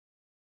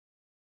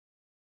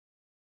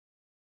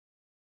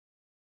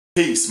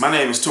Peace. My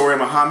name is Tori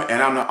Muhammad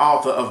and I'm the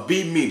author of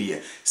B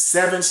Media,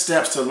 7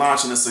 Steps to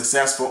Launching a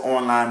Successful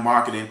Online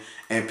Marketing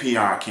and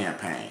PR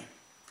Campaign.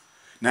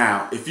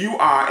 Now, if you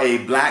are a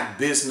black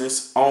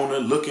business owner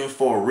looking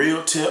for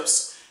real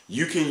tips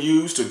you can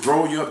use to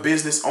grow your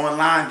business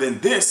online, then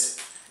this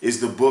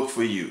is the book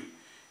for you.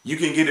 You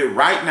can get it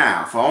right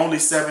now for only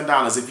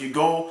 $7 if you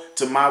go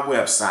to my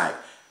website,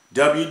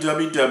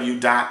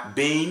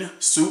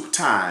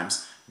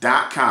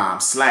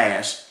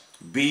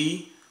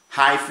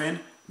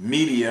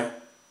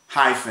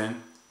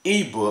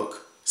 www.beansouptimes.com/b-media-ebook/.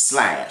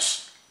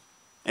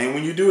 And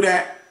when you do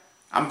that,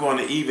 I'm going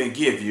to even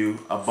give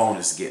you a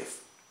bonus gift.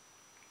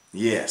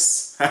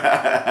 Yes.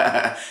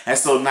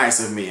 That's so nice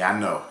of me, I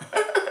know.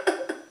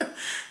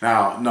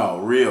 Now, no,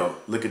 real,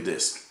 look at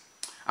this.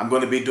 I'm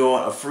going to be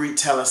doing a free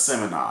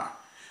teleseminar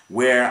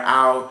where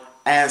I'll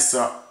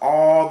answer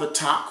all the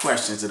top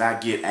questions that I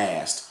get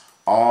asked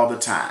all the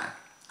time.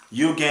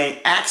 You'll gain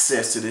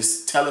access to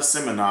this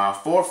teleseminar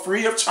for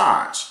free of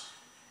charge,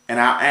 and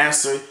I'll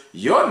answer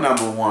your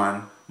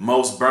 #1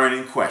 most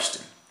burning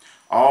question.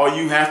 All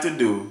you have to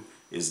do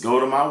is go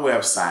to my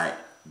website,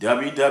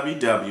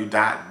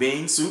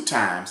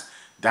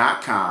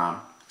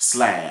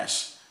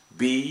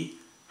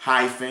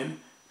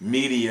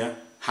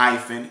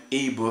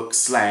 www.beansouptimes.com/b-media-ebook/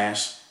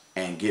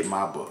 and get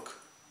my book.